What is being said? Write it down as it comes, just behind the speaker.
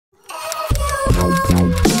Hey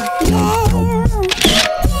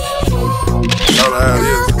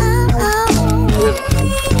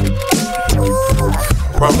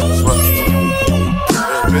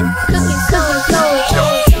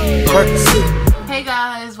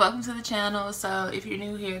guys, welcome to the channel. So if you're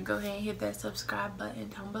new here, go ahead and hit that subscribe button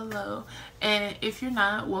down below, and if you're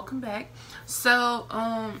not, welcome back. So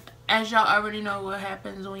as y'all already know what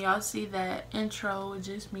happens when y'all see that intro, it's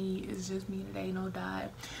just me today, no die,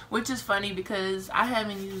 which is funny because I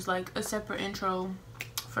haven't used like a separate intro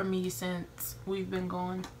for me since we've been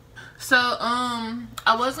going. So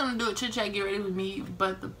I was gonna do a chit chat get ready with me,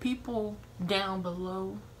 but the people down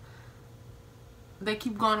below, they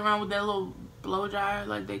keep going around with that little blow dryer.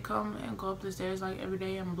 Like they come and go up the stairs like every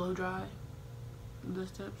day and blow dry the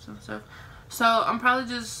steps and stuff. So I'm probably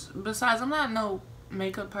just, besides I'm not no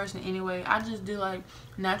makeup person anyway, I just do like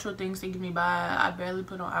natural things to get me by. I barely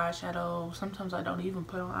put on eyeshadow. Sometimes I don't even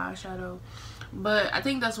put on eyeshadow, but I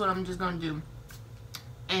think that's what I'm just gonna do.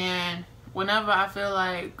 And whenever I feel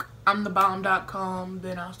like I'm the bomb.com,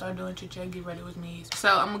 then I'll start doing chit chat get ready with me. So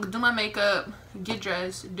I'm gonna do my makeup, get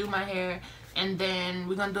dressed, do my hair, and then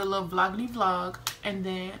we're gonna do a little vloggity vlog, and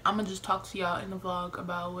then I'm gonna just talk to y'all in the vlog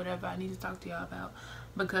about whatever I need to talk to y'all about,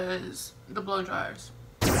 because the blow dryers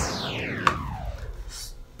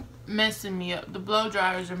messing me up. The blow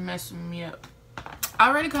dryers are messing me up. I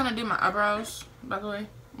already kind of did my eyebrows, by the way,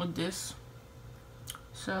 with this.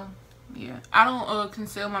 So yeah, I don't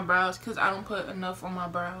conceal my brows because I don't put enough on my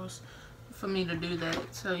brows for me to do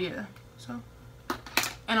that. So yeah, so,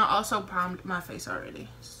 and I also primed my face already.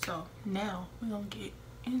 So now we're gonna get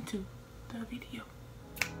into the video.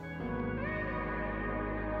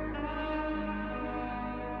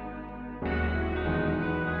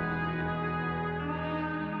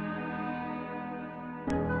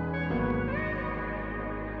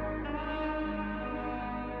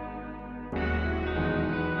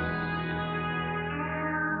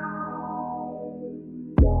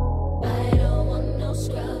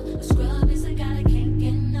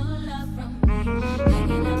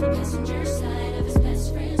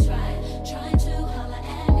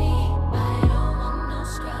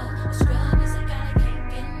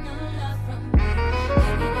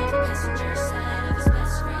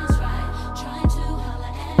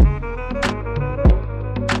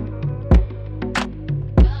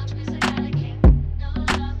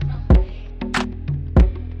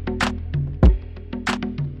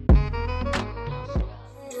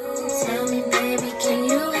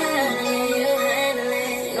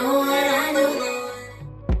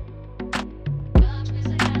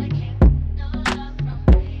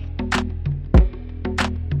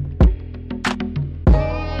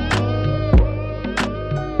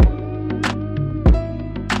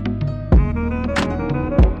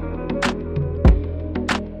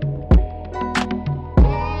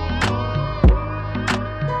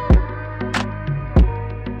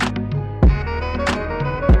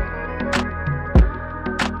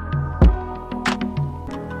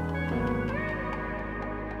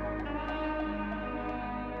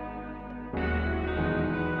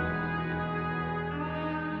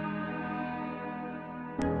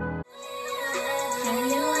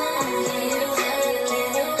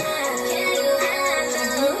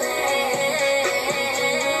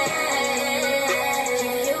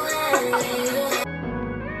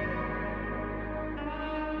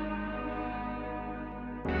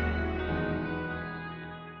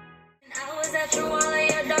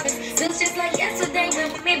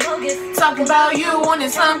 Talking about you wanting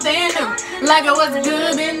something new, like I wasn't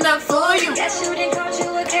good enough for you. Guess you didn't call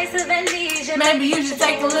you a case of amnesia. Maybe you should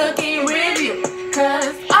take a look and review,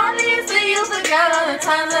 cause obviously you forgot all the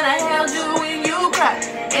times that I held you when you cried.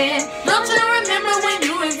 And don't you remember when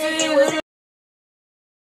you were sitting with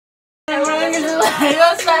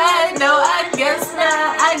your side? No, I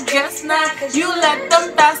guess not. You let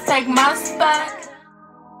them thoughts take my spot.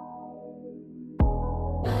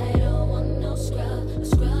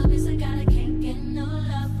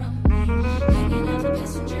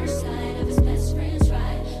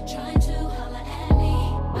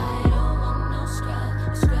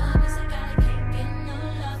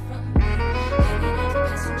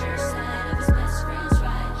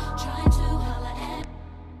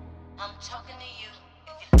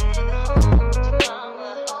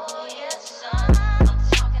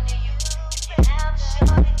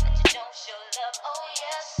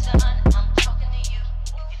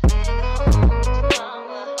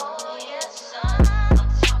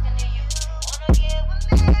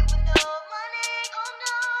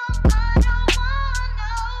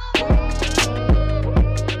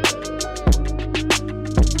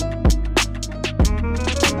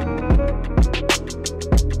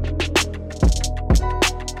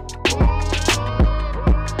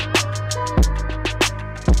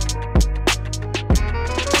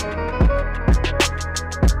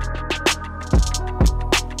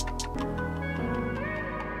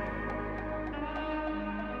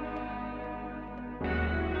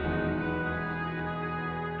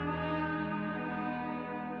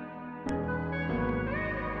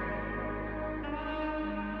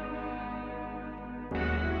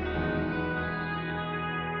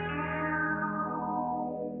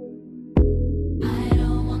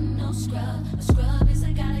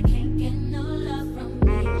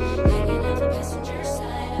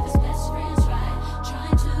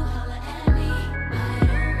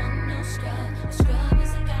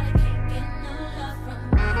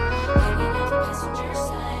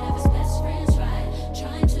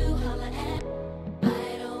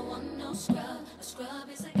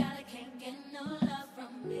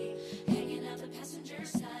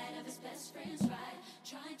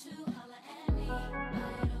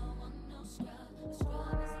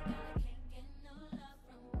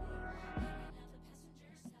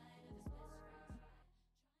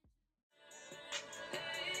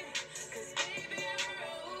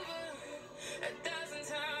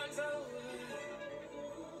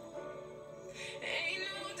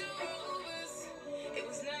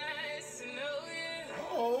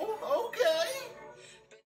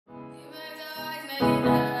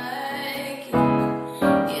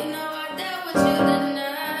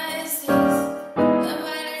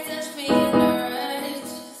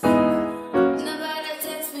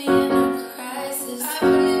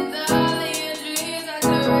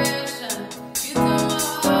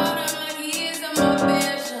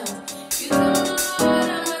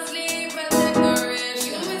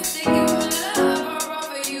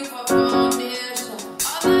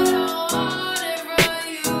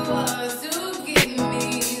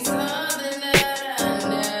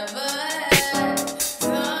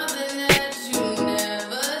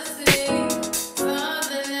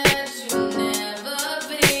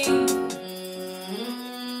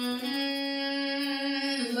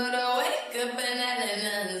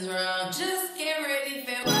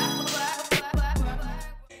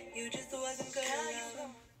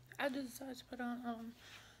 I just decided to put on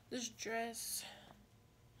this dress.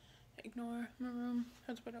 Ignore my room.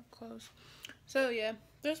 I had to put up clothes. So yeah,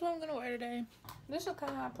 this is what I'm gonna wear today. This is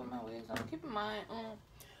kind of how I put my wigs on. Keep in mind,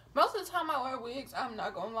 most of the time I wear wigs, I'm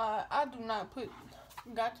not gonna lie, I do not put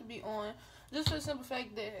got to be on, just for the simple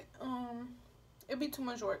fact that it'd be too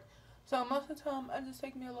much work. So most of the time I just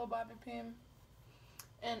take me a little bobby pin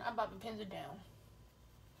and I bobby pins it down,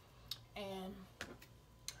 and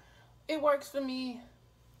it works for me.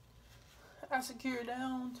 I secure it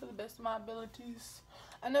down to the best of my abilities.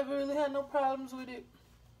 I never really had no problems with it.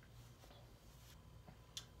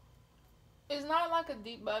 It's not like a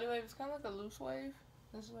deep body wave, it's kind of like a loose wave.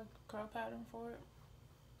 This is like the curl pattern for it.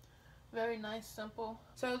 Very nice, simple.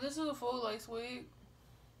 So this is a full lace wig.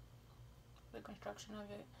 The construction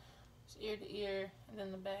of it. It's ear to ear, and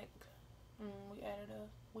then the back. We added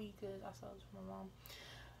a weave because I saw this from my mom.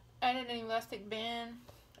 Added an elastic band,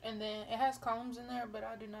 and then it has combs in there, but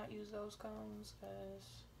I do not use those combs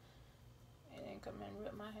because it didn't come in and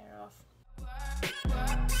rip my hair off.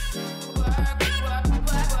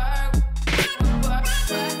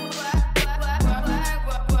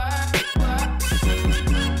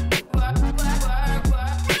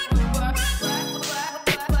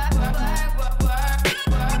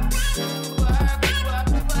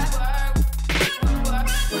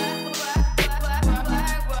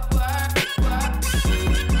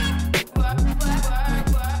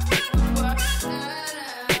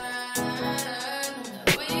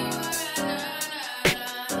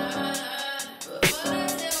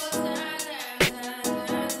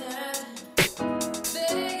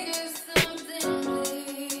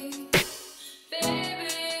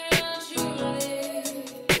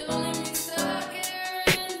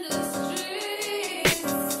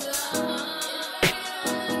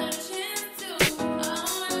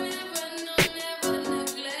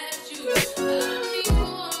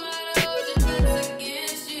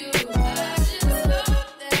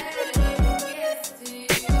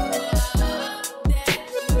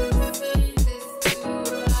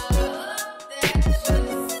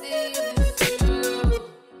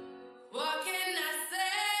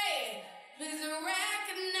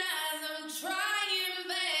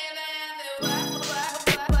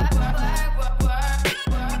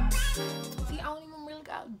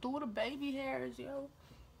 Do the baby hairs, yo.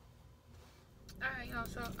 Alright, y'all,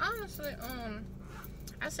 so honestly,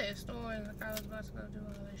 I said story like I was about to go do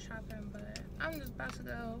all this shopping, but I'm just about to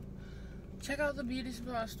go check out the beauty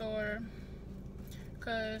supply store,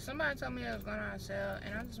 cause somebody told me it was going on sale,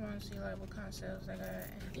 and I just want to see like what kind of sales they got.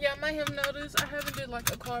 Yeah, I might have noticed I haven't did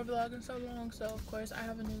like a car vlog in so long, so of course I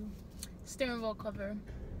have a new steering wheel cover.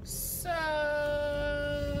 So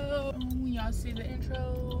when y'all see the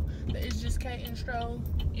intro, the ItJustKay intro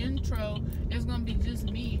is gonna be just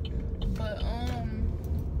me. But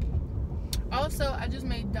also I just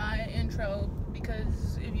made Dye an intro,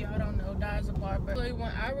 because if y'all don't know, Dye is a barber. So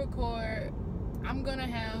when I record, I'm gonna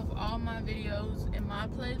have all my videos in my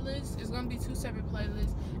playlist. It's gonna be two separate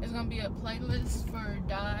playlists. It's gonna be a playlist for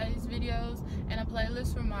Dye's videos and a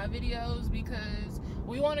playlist for my videos, because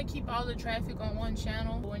we want to keep all the traffic on one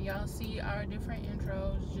channel. When y'all see our different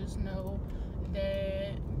intros, just know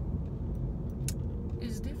that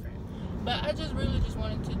it's different. But I just really just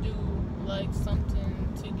wanted to do like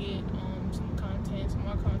something to get some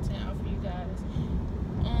more content out for you guys.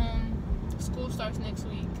 School starts next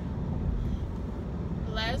week.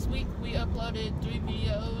 Last week we uploaded 3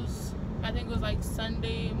 videos. I think it was like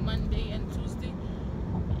Sunday, Monday, and Tuesday.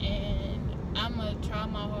 And I'm gonna try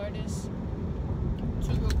my hardest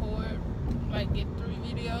to record, like get 3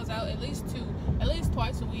 videos out, at least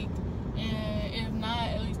twice a week, and if not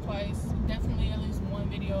at least twice, definitely at least 1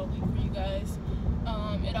 video a week for you guys.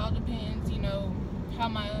 It all depends, you know, how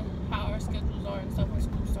our schedules are and stuff when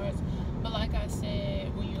school starts. But like I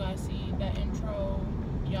said, when you guys see that intro,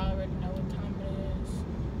 y'all already know what time it is.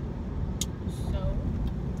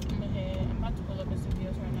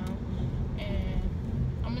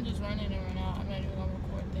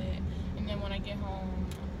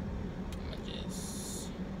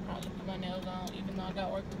 videos on, even though I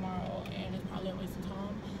got work tomorrow and it's probably a waste of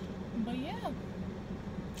time. But yeah,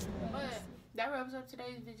 but that wraps up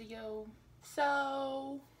today's video.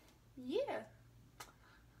 So yeah.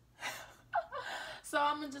 So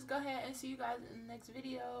I'm gonna just go ahead and see you guys in the next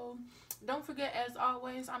video. Don't forget, as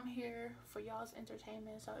always, I'm here for y'all's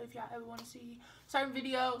entertainment. So if y'all ever want to see certain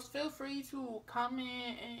videos, feel free to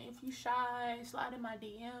comment. And if you shy, slide in my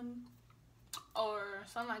DM or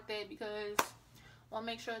something like that, because I want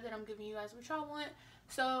to make sure that I'm giving you guys what y'all want.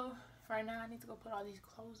 So right now I need to go put all these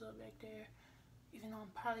clothes up back there, even though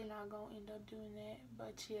I'm probably not gonna end up doing that.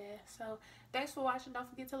 But yeah, so thanks for watching. Don't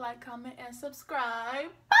forget to like, comment, and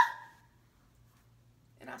subscribe.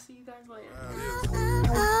 And I'll see you guys later.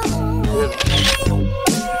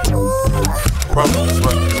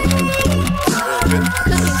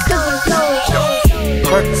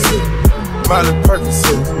 Percocet, Miley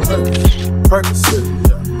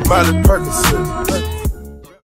Percocet, Miley Percocet.